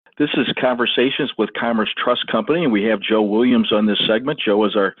This is Conversations with Commerce Trust Company, and we have Joe Williams on this segment. Joe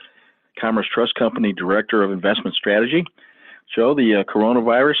is our Commerce Trust Company Director of Investment Strategy. Joe, the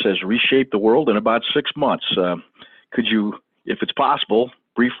coronavirus has reshaped the world in about 6 months. Could you, if it's possible,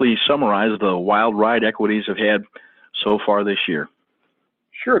 briefly summarize the wild ride equities have had so far this year?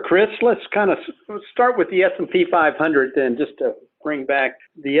 Sure, Chris. Let's start with the S&P 500 then, just to bring back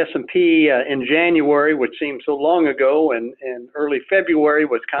the S&P in January, which seemed so long ago, and early February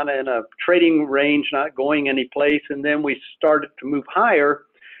was kind of in a trading range, not going any place, and then we started to move higher.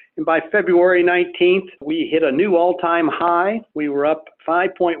 And by February 19th, we hit a new all-time high. We were up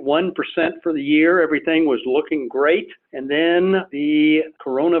 5.1% for the year. Everything was looking great. And then the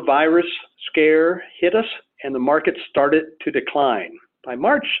coronavirus scare hit us, and the market started to decline. By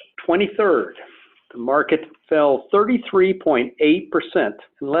March 23rd, the market fell 33.8%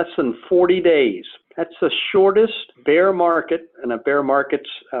 in less than 40 days. That's the shortest bear market, and a bear market's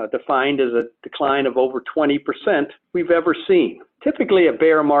defined as a decline of over 20%, we've ever seen. Typically, a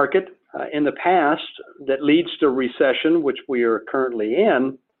bear market in the past that leads to recession, which we are currently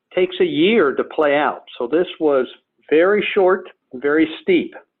in, takes a year to play out. So this was very short, very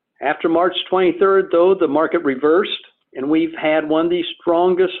steep. After March 23rd, though, the market reversed, and we've had one of the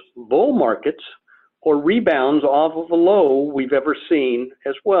strongest bull markets or rebounds off of a low we've ever seen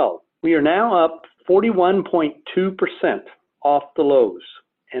as well. We are now up 41.2% off the lows.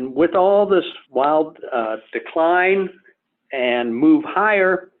 And with all this wild decline and move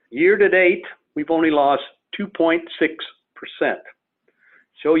higher, year to date, we've only lost 2.6%.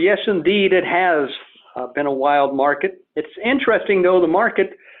 So yes, indeed, it has been a wild market. It's interesting, though, the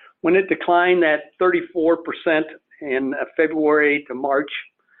market, when it declined that 34% in February to March,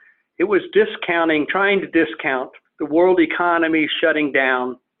 it was trying to discount the world economy shutting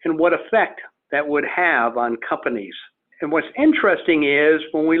down and what effect that would have on companies. And what's interesting is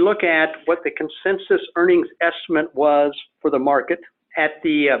when we look at what the consensus earnings estimate was for the market at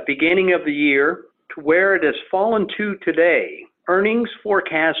the beginning of the year to where it has fallen to today, earnings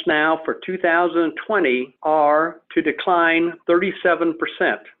forecast now for 2020 are to decline 37%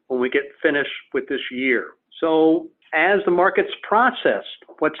 when we get finished with this year. So as the market's processed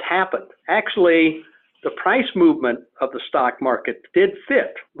what's happened, actually the price movement of the stock market did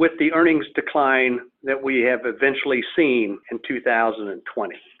fit with the earnings decline that we have eventually seen in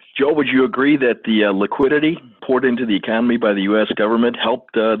 2020. Joe, would you agree that the liquidity poured into the economy by the U.S. government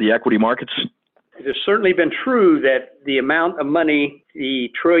helped the equity markets? It has certainly been true that the amount of money, the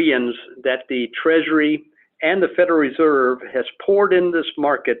trillions that the Treasury and the Federal Reserve has poured in this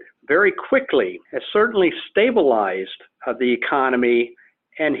market very quickly has certainly stabilized the economy.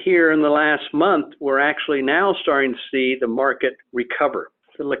 And here in the last month, we're actually now starting to see the market recover.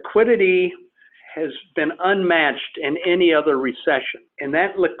 The liquidity has been unmatched in any other recession. And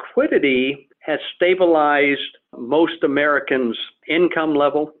that liquidity has stabilized most Americans' income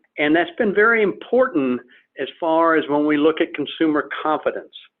level. And that's been very important as far as when we look at consumer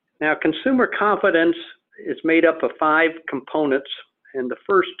confidence. Now, consumer confidence is made up of 5 components. And the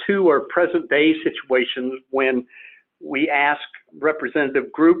first 2 are present day situations when we ask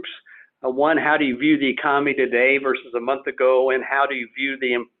representative groups, one, how do you view the economy today versus a month ago? And how do you view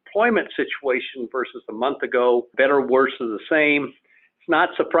the employment situation versus a month ago? Better, worse, or the same? It's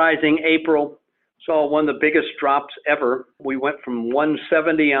not surprising. April saw one of the biggest drops ever. We went from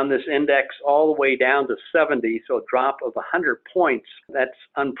 170 on this index all the way down to 70, so a drop of 100 points. That's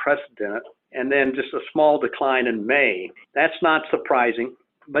unprecedented. And then just a small decline in May. That's not surprising.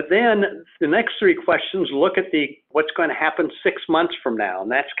 But then the next 3 questions look at what's going to happen 6 months from now,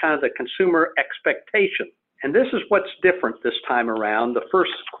 and that's kind of the consumer expectation. And this is what's different this time around. The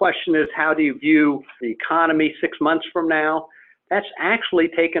first question is, how do you view the economy 6 months from now? That's actually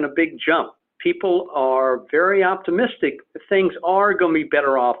taken a big jump. People are very optimistic that things are going to be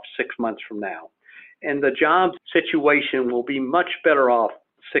better off 6 months from now. And the job situation will be much better off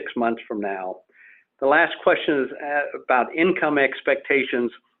 6 months from now. The last question is about income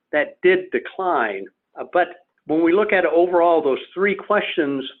expectations. That did decline. But when we look at it overall, those 3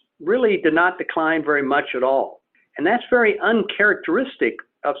 questions really did not decline very much at all. And that's very uncharacteristic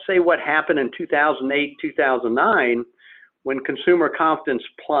of, say, what happened in 2008, 2009, when consumer confidence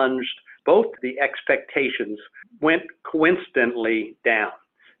plunged. Both the expectations went coincidentally down.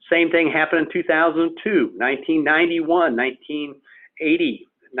 Same thing happened in 2002, 1991, 1980,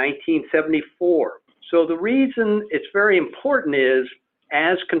 1974. So the reason it's very important is,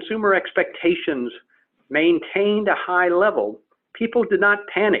 as consumer expectations maintained a high level, people did not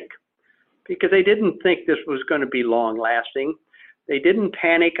panic because they didn't think this was going to be long lasting. They didn't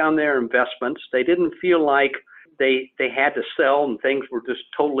panic on their investments. They didn't feel like they had to sell and things were just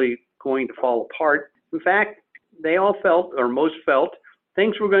totally going to fall apart. In fact, they all felt, or most felt,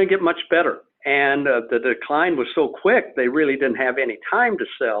 things were going to get much better. And the decline was so quick, they really didn't have any time to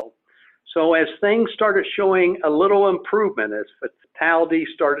sell. So as things started showing a little improvement, as fatalities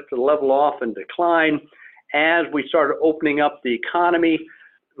started to level off and decline, as we started opening up the economy,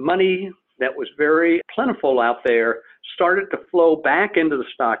 money that was very plentiful out there started to flow back into the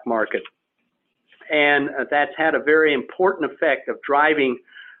stock market. And that's had a very important effect of driving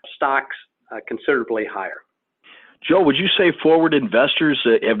stocks considerably higher. Joe, would you say forward investors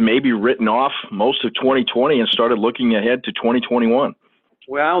have maybe written off most of 2020 and started looking ahead to 2021?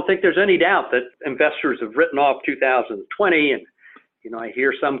 Well, I don't think there's any doubt that investors have written off 2020. And, I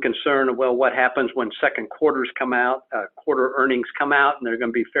hear some concern of, well, what happens when second quarters come out, quarter earnings come out, and they're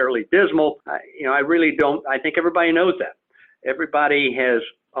going to be fairly dismal. I really don't. I think everybody knows that. Everybody has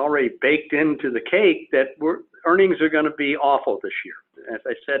already baked into the cake that earnings are going to be awful this year. As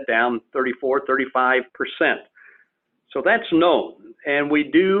I said, down 34, 35%. So that's known. And we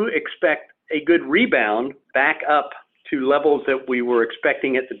do expect a good rebound back up to levels that we were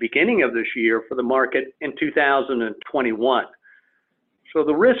expecting at the beginning of this year for the market in 2021. So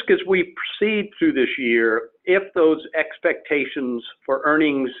the risk as we proceed through this year, if those expectations for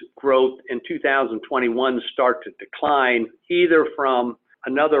earnings growth in 2021 start to decline, either from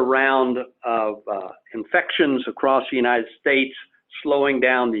another round of infections across the United States, slowing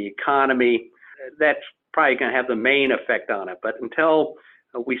down the economy, that's probably going to have the main effect on it. But until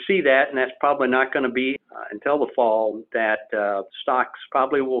we see that, and that's probably not going to be until the fall, that stocks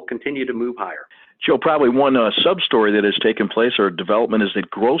probably will continue to move higher. Joe, probably one sub-story that has taken place or development is that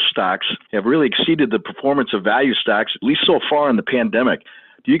growth stocks have really exceeded the performance of value stocks, at least so far in the pandemic.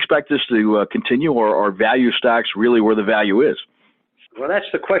 Do you expect this to continue, or are value stocks really where the value is? Well, that's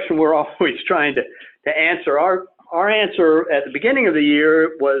the question we're always trying to answer. Our answer at the beginning of the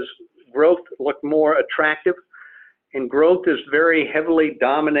year was growth looked more attractive, and growth is very heavily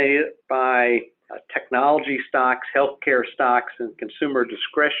dominated by technology stocks, healthcare stocks, and consumer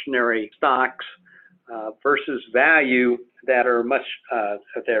discretionary stocks versus value that are much,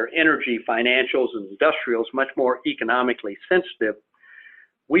 their energy, financials, and industrials, much more economically sensitive.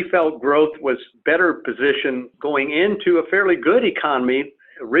 We felt growth was better positioned going into a fairly good economy,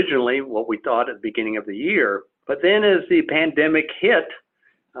 originally what we thought at the beginning of the year. But then as the pandemic hit,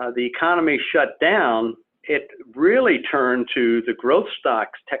 the economy shut down, it really turned to the growth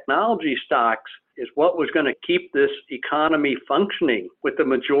stocks. Technology stocks is what was going to keep this economy functioning with the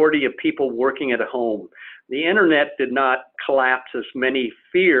majority of people working at home. The internet did not collapse as many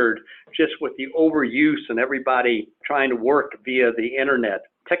feared, just with the overuse and everybody trying to work via the internet.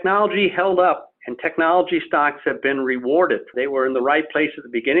 Technology held up, and technology stocks have been rewarded. They were in the right place at the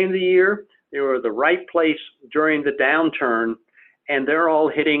beginning of the year. They were the right place during the downturn, and they're all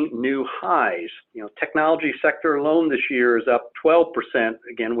hitting new highs. Technology sector alone this year is up 12%,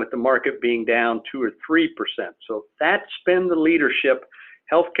 again, with the market being down 2 or 3%. So that's been the leadership.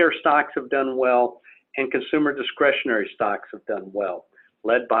 Healthcare stocks have done well, and consumer discretionary stocks have done well,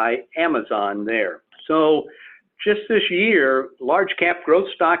 led by Amazon there. So just this year, large cap growth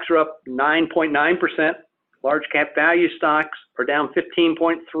stocks are up 9.9%. Large cap value stocks are down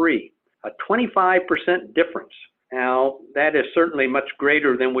 15.3%, a 25% difference. Now, that is certainly much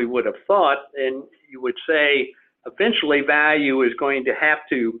greater than we would have thought, and you would say eventually value is going to have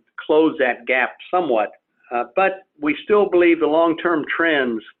to close that gap somewhat, but we still believe the long-term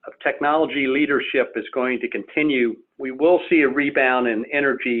trends of technology leadership is going to continue. We will see a rebound in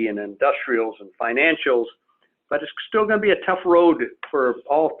energy and industrials and financials, but it's still going to be a tough road for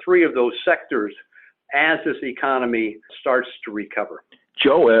all three of those sectors as this economy starts to recover.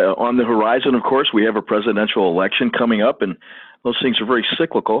 Joe, on the horizon, of course, we have a presidential election coming up, and those things are very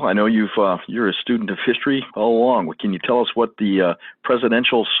cyclical. I know you're a student of history all along. Can you tell us what the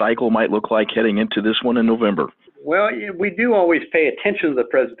presidential cycle might look like heading into this one in November? Well, we do always pay attention to the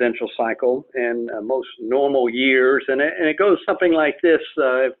presidential cycle in most normal years, and it goes something like this.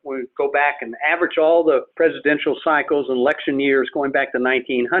 If we go back and average all the presidential cycles and election years going back to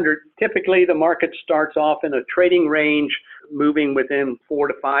 1900, typically the market starts off in a trading range, moving within 4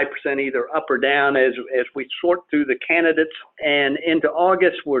 to 5% either up or down as we sort through the candidates. And into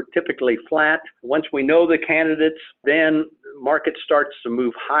August, we're typically flat. Once we know the candidates, then market starts to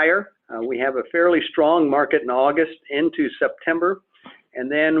move higher. We have a fairly strong market in August into September, and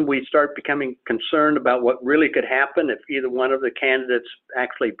then we start becoming concerned about what really could happen if either one of the candidates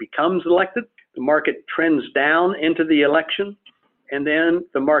actually becomes elected. The market trends down into the election, and then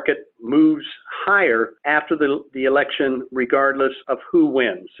the market moves higher after the election, regardless of who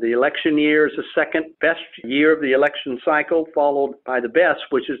wins. The election year is the second best year of the election cycle, followed by the best,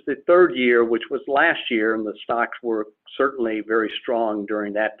 which is the third year, which was last year, and the stocks were certainly very strong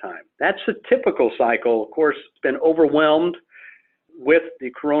during that time. That's a typical cycle. Of course, it's been overwhelmed with the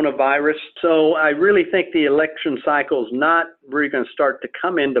coronavirus. So I really think the election cycle is not really going to start to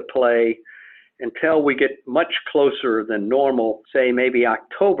come into play until we get much closer than normal, say maybe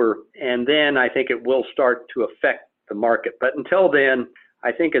October, and then I think it will start to affect the market. But until then,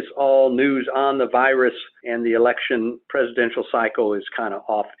 I think it's all news on the virus, and the election presidential cycle is kind of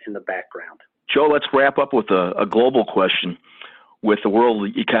off in the background. Joe, let's wrap up with a global question. With the world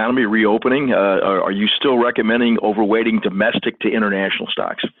economy reopening, are you still recommending overweighting domestic to international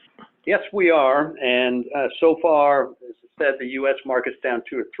stocks? Yes, we are. And so far, as I said, the U.S. market's down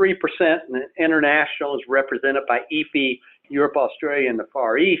 2 or 3%, and the international is represented by EAFE, Europe, Australia, and the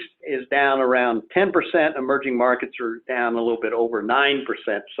Far East, is down around 10%. Emerging markets are down a little bit over 9%.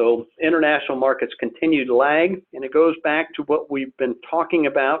 So international markets continue to lag, and it goes back to what we've been talking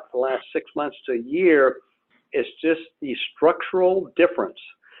about for the last 6 months to a year. It's just the structural difference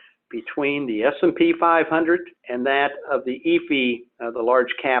between the S&P 500 and that of the EAFE, the large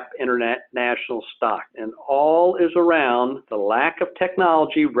cap international stock. And all is around the lack of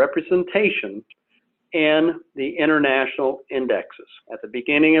technology representation in the international indexes. At the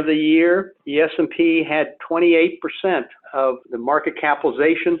beginning of the year, the S&P had 28% of the market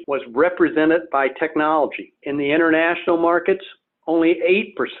capitalization was represented by technology. In the international markets, only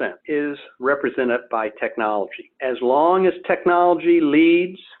 8% is represented by technology. As long as technology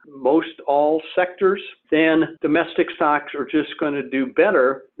leads most all sectors, then domestic stocks are just going to do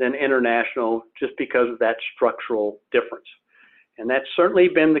better than international just because of that structural difference. And that's certainly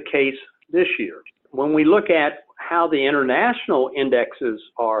been the case this year. When we look at how the international indexes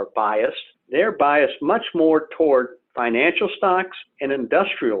are biased, they're biased much more toward financial stocks and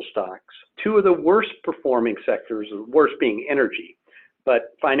industrial stocks, two of the worst performing sectors, the worst being energy.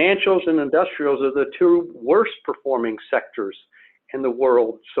 But financials and industrials are the two worst performing sectors in the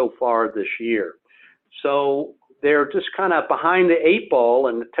world so far this year. So they're just kind of behind the eight ball,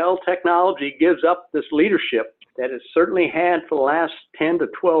 and until technology gives up this leadership that it's certainly had for the last 10 to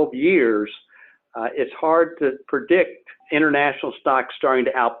 12 years, it's hard to predict international stocks starting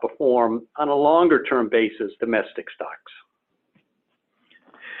to outperform on a longer term basis domestic stocks.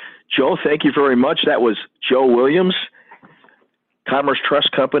 Joe, thank you very much. That was Joe Williams, Commerce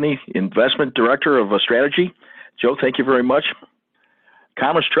Trust Company Investment Director of Strategy. Joe, thank you very much.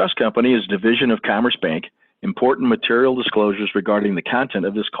 Commerce Trust Company is a division of Commerce Bank. Important material disclosures regarding the content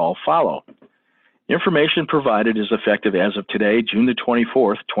of this call follow. Information provided is effective as of today, June the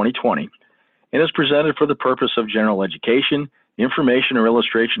 24th, 2020, and is presented for the purpose of general education, information, or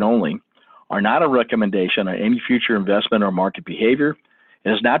illustration only, are not a recommendation on any future investment or market behavior,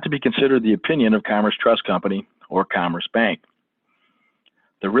 and is not to be considered the opinion of Commerce Trust Company or Commerce Bank.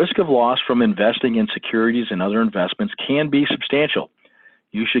 The risk of loss from investing in securities and other investments can be substantial.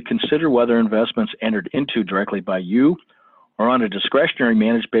 You should consider whether investments entered into directly by you or on a discretionary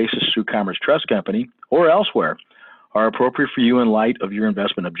managed basis through Commerce Trust Company or elsewhere are appropriate for you in light of your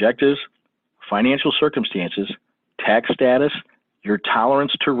investment objectives, financial circumstances, tax status, your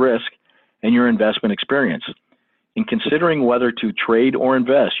tolerance to risk, and your investment experience. In considering whether to trade or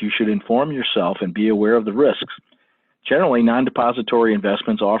invest, you should inform yourself and be aware of the risks. Generally, non-depository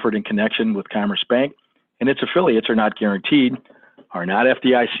investments offered in connection with Commerce Bank and its affiliates are not guaranteed, are not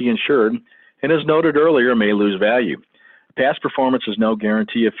FDIC insured, and as noted earlier, may lose value. Past performance is no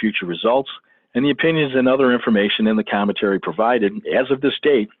guarantee of future results, and the opinions and other information in the commentary provided as of this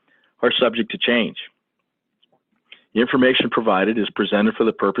date are subject to change. The information provided is presented for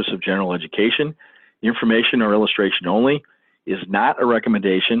the purpose of general education. Information or illustration only, is not a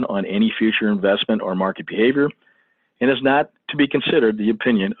recommendation on any future investment or market behavior, and is not to be considered the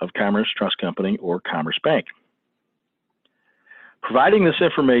opinion of Commerce Trust Company or Commerce Bank. Providing this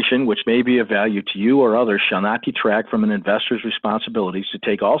information, which may be of value to you or others, shall not detract from an investor's responsibilities to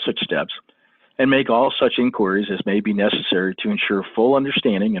take all such steps and make all such inquiries as may be necessary to ensure full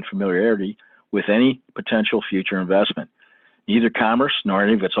understanding and familiarity with any potential future investment. Neither Commerce nor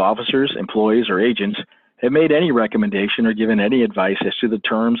any of its officers, employees, or agents have made any recommendation or given any advice as to the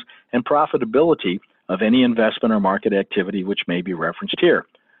terms and profitability of any investment or market activity which may be referenced here.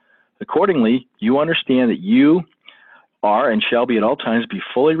 Accordingly, you understand that you are and shall be at all times be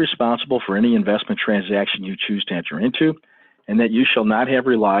fully responsible for any investment transaction you choose to enter into, and that you shall not have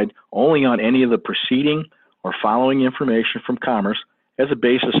relied only on any of the preceding or following information from Commerce as a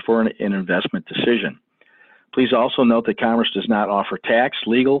basis for an investment decision. Please also note that Commerce does not offer tax,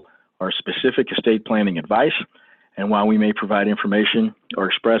 legal, or specific estate planning advice, and while we may provide information or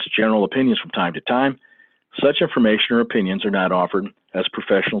express general opinions from time to time, such information or opinions are not offered as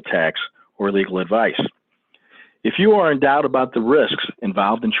professional tax or legal advice. If you are in doubt about the risks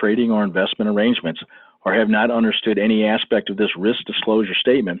involved in trading or investment arrangements, or have not understood any aspect of this risk disclosure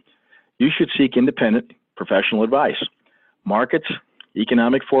statement, you should seek independent professional advice. Markets,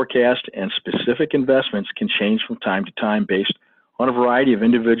 economic forecast, and specific investments can change from time to time based on a variety of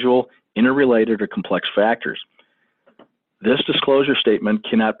individual, interrelated, or complex factors. This disclosure statement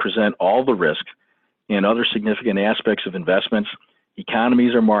cannot present all the risk and other significant aspects of investments,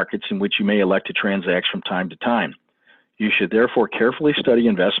 economies, or markets in which you may elect to transact from time to time. You should therefore carefully study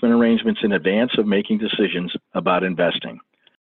investment arrangements in advance of making decisions about investing.